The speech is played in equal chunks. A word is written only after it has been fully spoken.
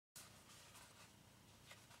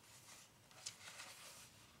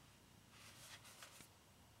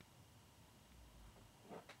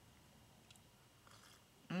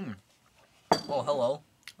Oh, hello.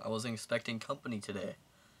 I wasn't expecting company today.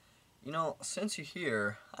 You know, since you're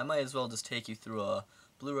here, I might as well just take you through a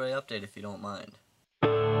Blu-ray update if you don't mind.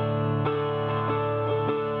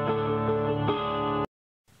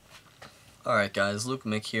 Alright guys,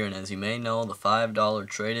 lukemick here, and as you may know, the $5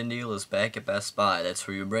 trade-in deal is back at Best Buy. That's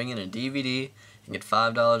where you bring in a DVD and get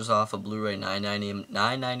 $5 off a Blu-ray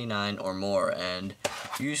 $9.99 or more, and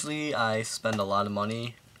usually I spend a lot of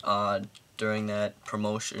money during that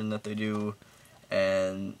promotion that they do,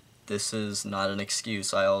 and this is not an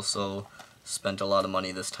excuse. I also spent a lot of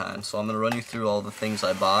money this time, so I'm going to run you through all the things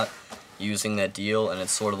I bought using that deal, and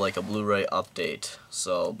it's sort of like a Blu-ray update,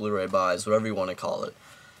 so Blu-ray buys, whatever you want to call it.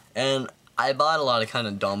 And I bought a lot of kind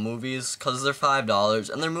of dumb movies because they're $5,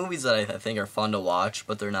 and they're movies that I think are fun to watch,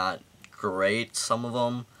 but they're not great, some of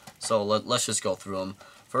them. So let's just go through them.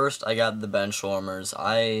 First, I got The Benchwarmers.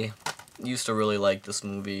 I used to really like this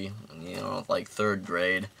movie, you know, like 3rd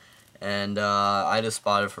grade, and I just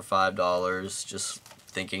bought it for $5, just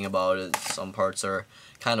thinking about it. Some parts are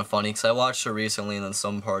kind of funny because I watched it recently, and then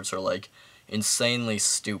some parts are like insanely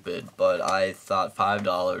stupid, but I thought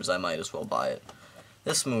 $5, I might as well buy it.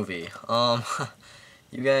 This movie,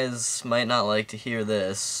 you guys might not like to hear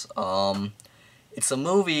this. It's a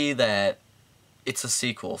movie that, it's a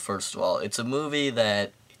sequel, first of all. It's a movie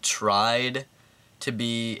that tried to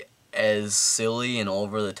be as silly and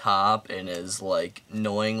over the top and as, like,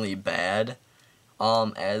 knowingly bad,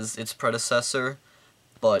 as its predecessor,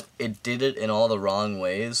 but it did it in all the wrong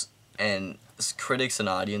ways, and critics and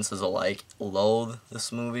audiences alike loathe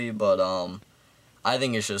this movie, but, I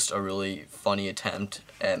think it's just a really funny attempt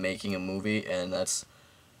at making a movie, and that's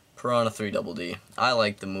Piranha 3 Double D. I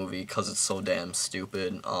like the movie because it's so damn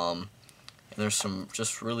stupid, and there's some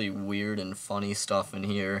just really weird and funny stuff in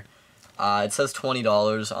here. It says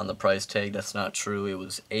 $20 on the price tag. That's not true. It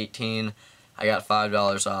was $18. I got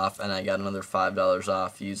 $5 off, and I got another $5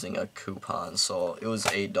 off using a coupon, so it was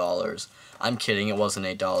 $8. I'm kidding, it wasn't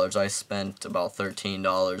 $8. I spent about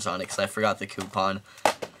 $13 on it because I forgot the coupon.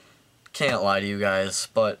 Can't lie to you guys,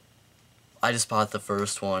 but I just bought the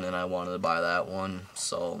first one and I wanted to buy that one,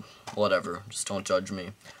 so whatever, just don't judge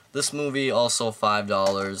me. This movie, also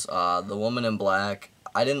 $5, The Woman in Black.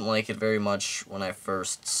 I didn't like it very much when I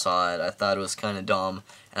first saw it. I thought it was kind of dumb,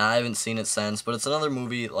 and I haven't seen it since, but it's another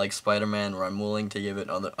movie like Spider-Man where I'm willing to give it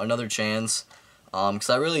another chance, because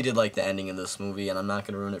I really did like the ending of this movie, and I'm not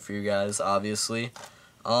going to ruin it for you guys, obviously.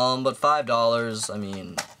 But $5, I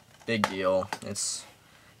mean, big deal.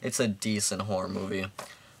 It's a decent horror movie.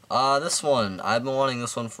 This one, I've been wanting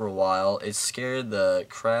this one for a while. It scared the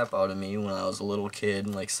crap out of me when I was a little kid,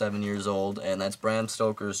 like 7 years old, and that's Bram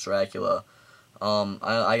Stoker's Dracula.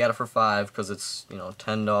 I got it for $5 because it's, you know,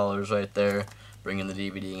 $10 right there, bringing the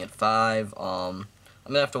DVD at $5. I'm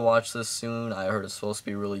gonna have to watch this soon. I heard it's supposed to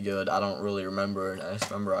be really good. I don't really remember it. I just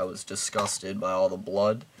remember I was disgusted by all the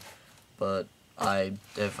blood, but I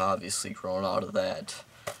have obviously grown out of that.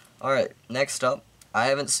 Alright, next up. I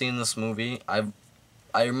haven't seen this movie. I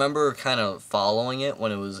remember kind of following it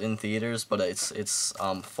when it was in theaters, but it's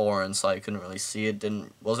foreign, so I couldn't really see it.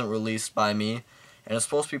 Wasn't released by me, and it's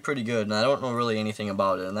supposed to be pretty good. And I don't know really anything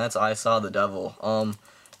about it. And that's I Saw the Devil.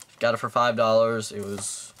 Got it for $5. It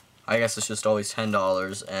was, I guess it's just always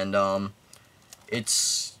 $10, and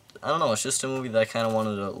it's, I don't know. It's just a movie that I kind of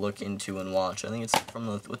wanted to look into and watch. I think it's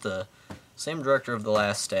with the same director of The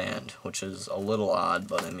Last Stand, which is a little odd,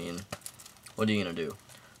 but I mean, what are you gonna do?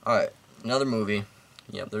 Alright, another movie.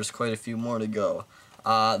 Yep, there's quite a few more to go.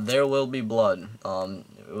 There Will Be Blood.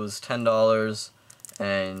 It was $10,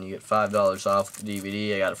 and you get $5 off the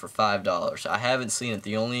DVD. I got it for $5. I haven't seen it.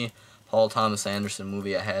 The only Paul Thomas Anderson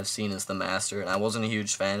movie I have seen is The Master, and I wasn't a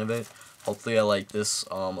huge fan of it. Hopefully I like this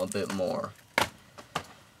a bit more.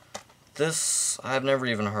 I've never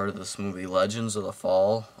even heard of this movie, Legends of the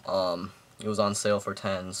Fall. It was on sale for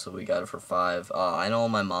 $10, so we got it for $5. I know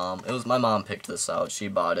my mom picked this out. She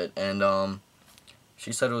bought it, and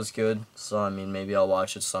she said it was good. So I mean, maybe I'll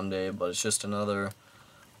watch it someday. But it's just another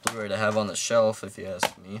Blu-ray to have on the shelf, if you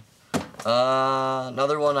ask me.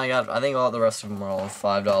 Another one I got. I think all the rest of them are all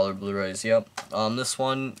 $5 Blu-rays. Yep. This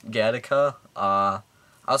one, Gattaca. I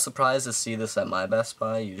was surprised to see this at my Best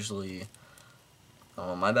Buy. Usually,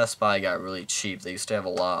 my Best Buy got really cheap. They used to have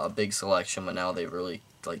a big selection, but now they've really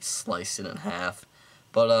like sliced it in half.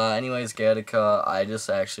 But anyways, Gattaca, I just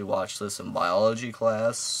actually watched this in biology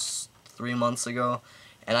class 3 months ago,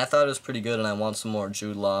 and I thought it was pretty good, and I want some more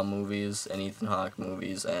Jude Law movies and Ethan Hawke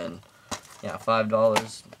movies, and yeah,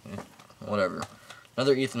 $5, whatever.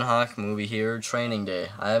 Another Ethan Hawke movie here, Training Day.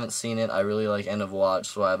 I haven't seen it. I really like End of Watch,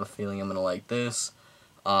 so I have a feeling I'm gonna like this.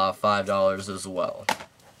 $5 as well.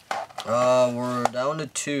 We're down to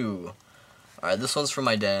 2. Alright, this one's for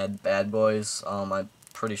my dad, Bad Boys. I'm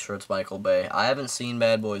pretty sure it's Michael Bay. I haven't seen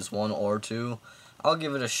Bad Boys 1 or 2. I'll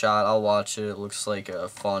give it a shot. I'll watch it. It looks like a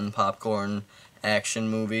fun popcorn action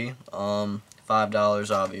movie. $5,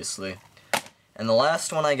 obviously. And the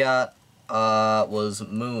last one I got was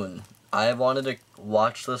Moon. I have wanted to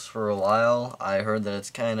watch this for a while. I heard that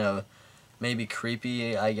it's kind of maybe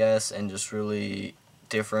creepy, I guess, and just really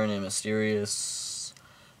different and mysterious.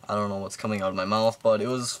 I don't know what's coming out of my mouth, but it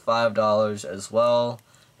was $5 as well.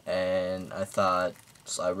 And I thought,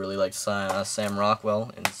 so I really liked Sam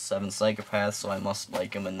Rockwell in Seven Psychopaths, so I must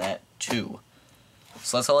like him in that too.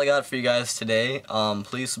 So that's all I got for you guys today.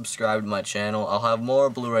 Please subscribe to my channel. I'll have more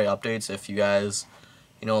Blu-ray updates if you guys,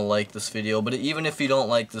 like this video. But even if you don't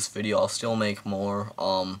like this video, I'll still make more,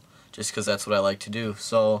 just because that's what I like to do.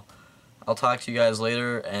 So I'll talk to you guys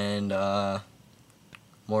later, and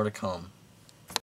more to come.